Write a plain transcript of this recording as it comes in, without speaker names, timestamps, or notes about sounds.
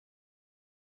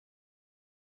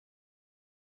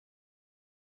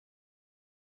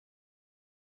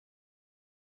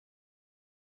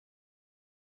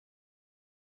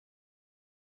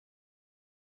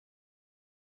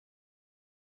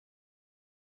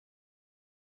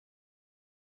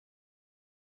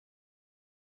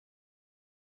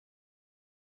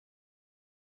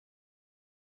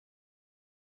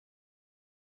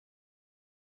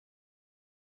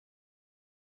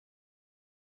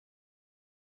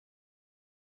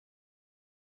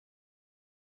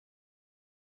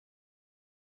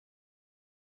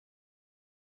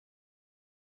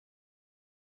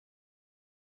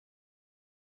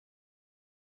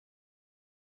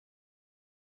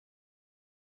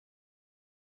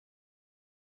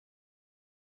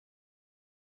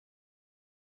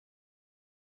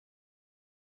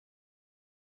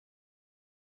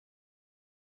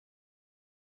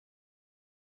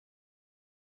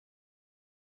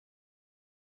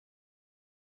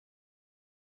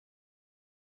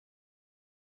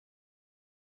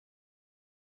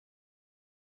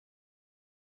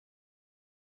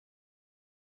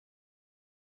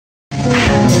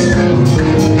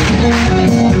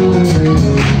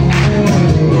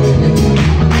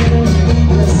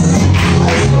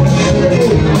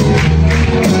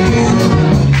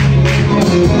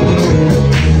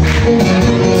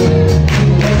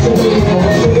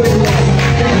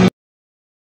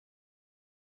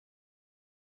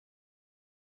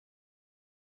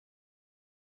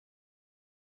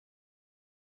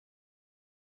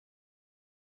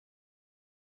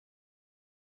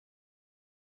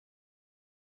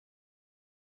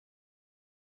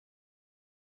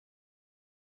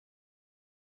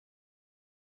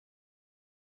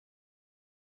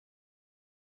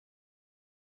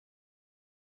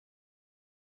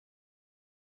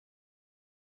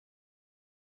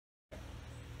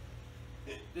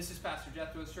This is Pastor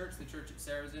Jethro's church, the church at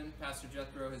Sarrazin. Pastor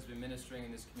Jethro has been ministering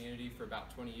in this community for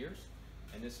about 20 years,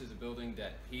 and this is a building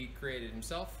that he created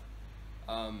himself.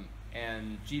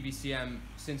 And GVCM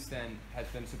since then has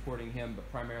been supporting him,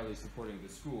 but primarily supporting the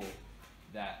school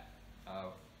that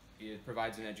it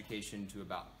provides an education to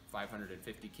about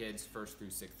 550 kids, 1st through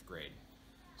 6th grade.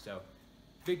 So,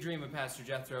 big dream of Pastor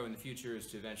Jethro in the future is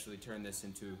to eventually turn this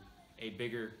into a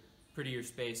bigger, prettier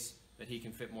space that he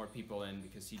can fit more people in,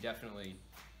 because he definitely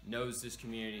knows this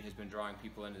community, has been drawing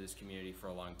people into this community for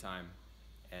a long time,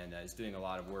 and is doing a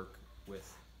lot of work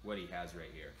with what he has right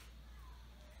here.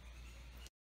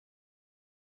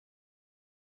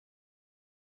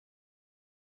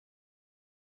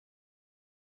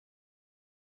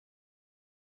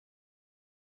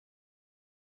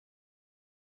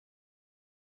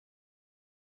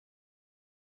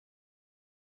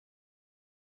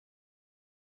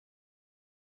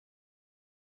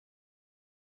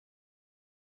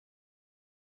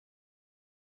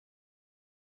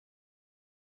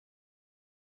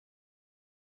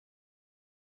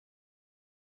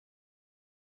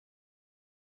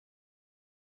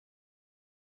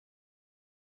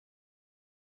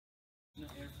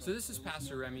 So this is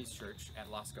Pastor Remy's church at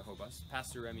Las Cahoebas.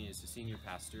 Pastor Remy is the senior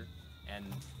pastor, and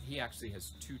he actually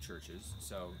has 2 churches.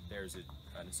 So there's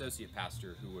an associate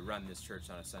pastor who would run this church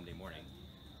on a Sunday morning.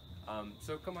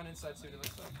 So come on inside, see what it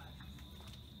looks like.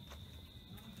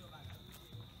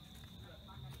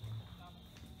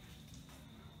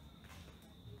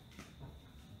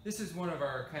 This is one of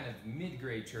our kind of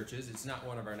mid-grade churches. It's not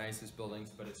one of our nicest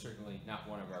buildings, but it's certainly not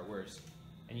one of our worst.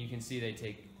 And you can see they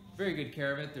take very good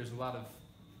care of it. There's a lot of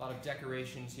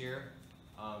decorations here,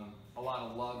 a lot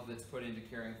of love that's put into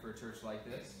caring for a church like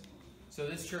this. So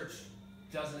this church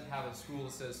doesn't have a school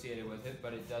associated with it,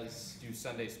 but it does do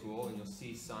Sunday school, and you'll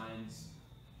see signs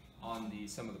on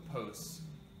some of the posts,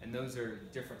 and those are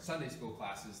different Sunday school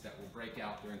classes that will break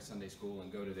out during Sunday school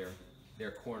and go to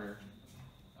their corner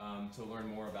to learn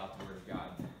more about the Word of God.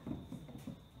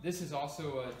 This is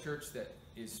also a church that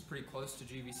is pretty close to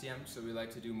GVCM, so we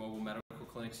like to do mobile medical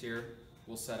clinics here.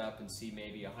 We'll set up and see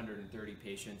maybe 130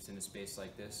 patients in a space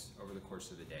like this over the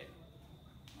course of the day.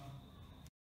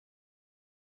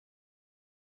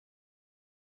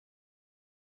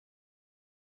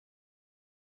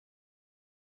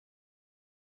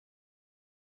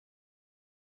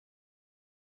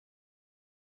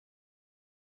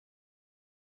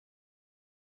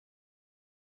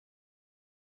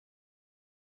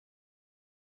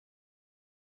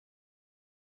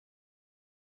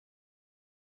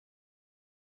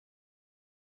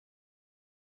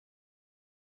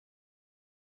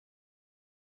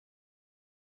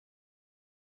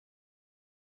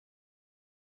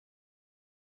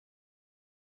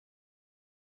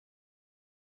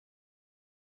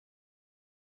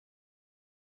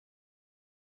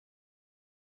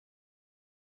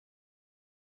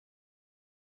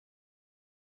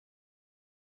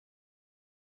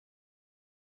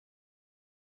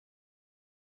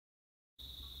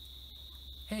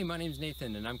 Hey, my name's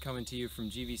Nathan, and I'm coming to you from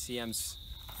GVCM's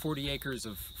 40 acres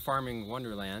of farming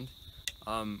wonderland.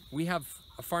 We have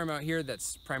a farm out here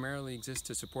that's primarily exists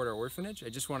to support our orphanage. I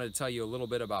just wanted to tell you a little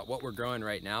bit about what we're growing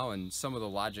right now and some of the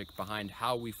logic behind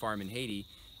how we farm in Haiti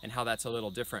and how that's a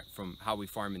little different from how we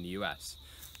farm in the US.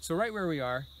 So right where we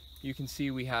are, you can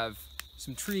see we have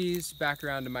some trees. Back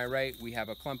around to my right, we have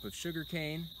a clump of sugar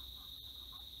cane.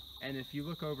 And if you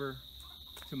look over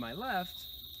to my left,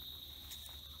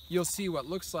 you'll see what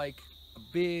looks like a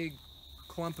big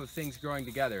clump of things growing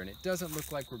together, and it doesn't look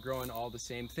like we're growing all the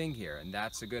same thing here, and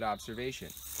that's a good observation.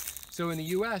 So in the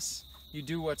US, you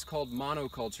do what's called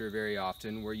monoculture very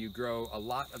often, where you grow a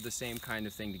lot of the same kind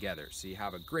of thing together. So you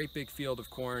have a great big field of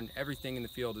corn, everything in the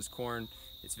field is corn,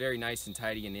 it's very nice and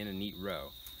tidy and in a neat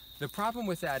row. The problem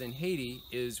with that in Haiti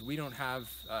is we don't have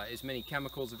as many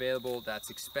chemicals available, that's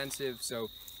expensive, so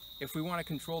if we want to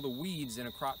control the weeds in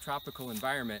a tropical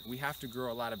environment, we have to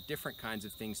grow a lot of different kinds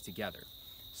of things together.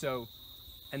 So,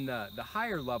 in the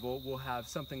higher level, we'll have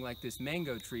something like this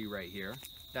mango tree right here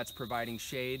that's providing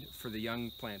shade for the young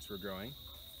plants we're growing.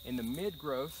 In the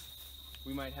mid-growth,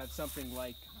 we might have something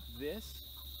like this,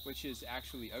 which is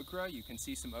actually okra. You can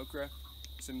see some okra,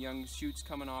 some young shoots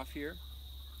coming off here.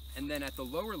 And then at the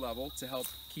lower level, to help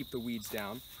keep the weeds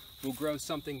down, we'll grow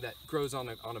something that grows on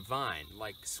a vine,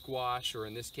 like squash, or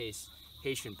in this case,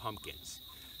 Haitian pumpkins.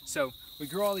 So we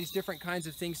grow all these different kinds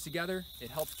of things together. It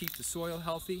helps keep the soil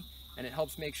healthy, and it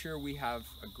helps make sure we have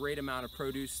a great amount of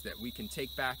produce that we can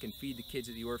take back and feed the kids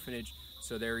at the orphanage,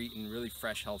 so they're eating really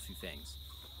fresh, healthy things.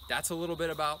 That's a little bit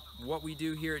about what we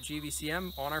do here at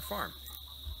GVCM on our farm.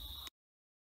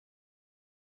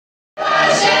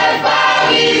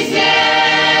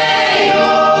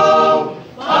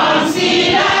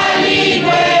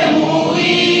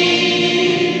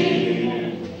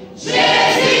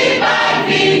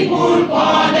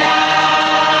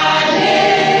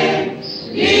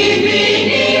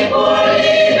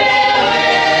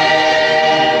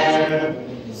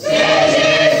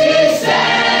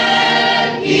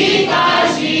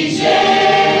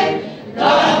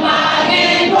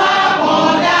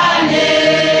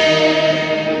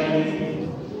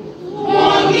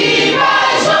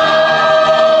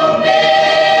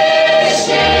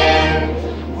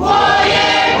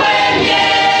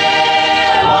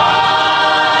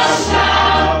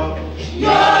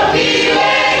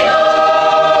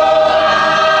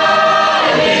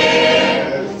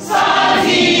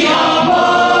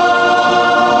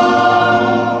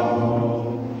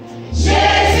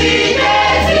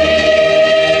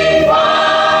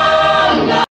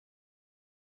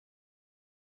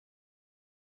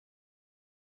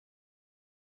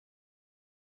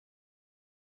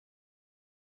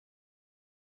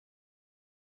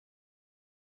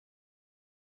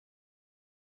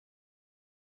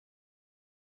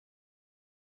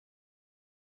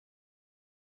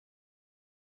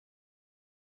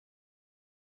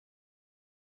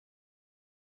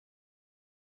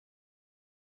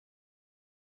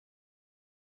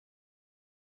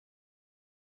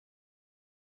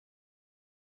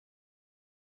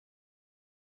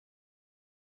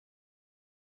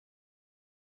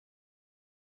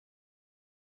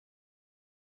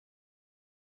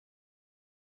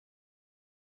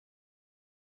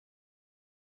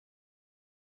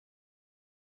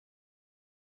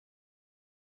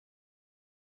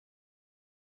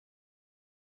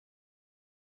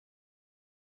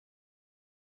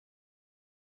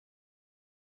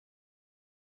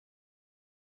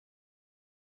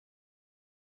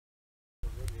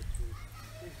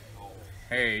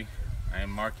 Hey, I'm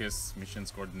Marcus,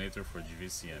 Missions Coordinator for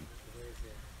GVCM.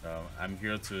 I'm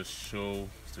here to show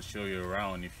you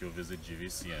around if you visit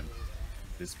GVCM.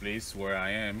 This place where I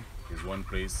am is one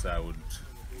place I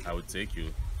would take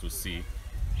you to see,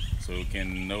 so you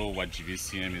can know what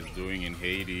GVCM is doing in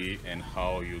Haiti and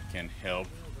how you can help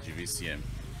GVCM.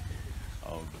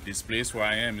 This place where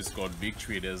I am is called Big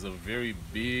Tree. There's a very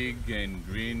big and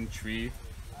green tree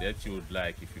that you would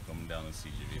like if you come down and see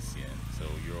GVCM. So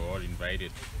you're all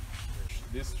invited.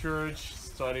 This church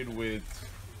started with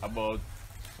about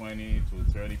 20 to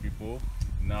 30 people.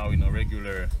 Now in a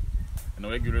regular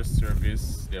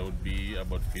service, there would be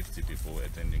about 50 people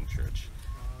attending church.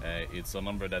 It's a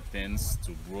number that tends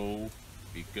to grow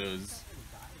because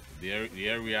the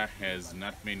area has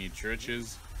not many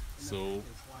churches, so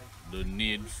the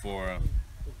need for a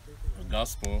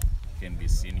gospel can be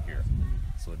seen here.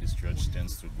 So this church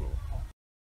tends to grow.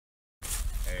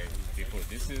 Hey people,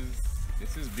 this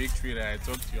is Big Tree that I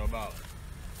talked to you about.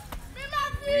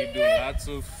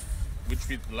 We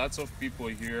treat lots of people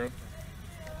here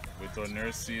with our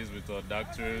nurses, with our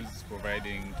doctors,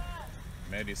 providing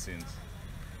medicines.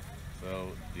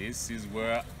 So this is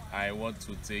where I want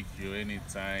to take you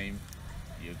anytime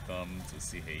you come to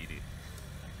see Haiti.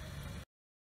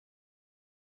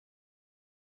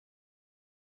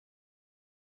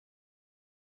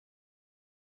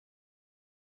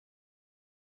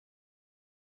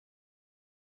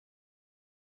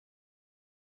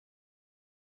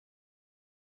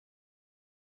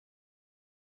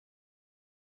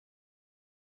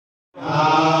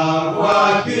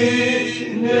 Avoir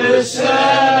qu'une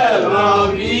seule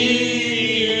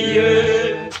envie,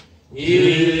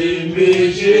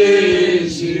 aimer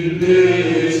Jésus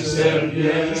le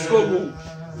servir jusqu'au bout.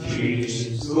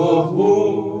 Jusqu'au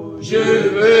bout, je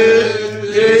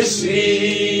veux te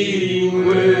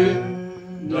suivre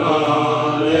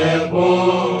dans les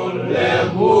bons, les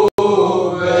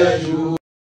mauvais jours.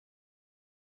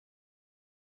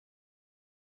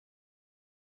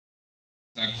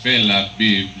 Ça fait la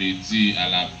Bible dit à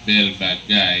la belle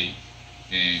bagaille,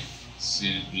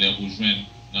 c'est les rejoindre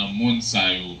dans le monde ça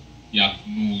qui a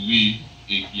nourri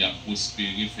et qui a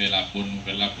prospéré, faire la bonne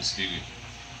nouvelle, la prospérer.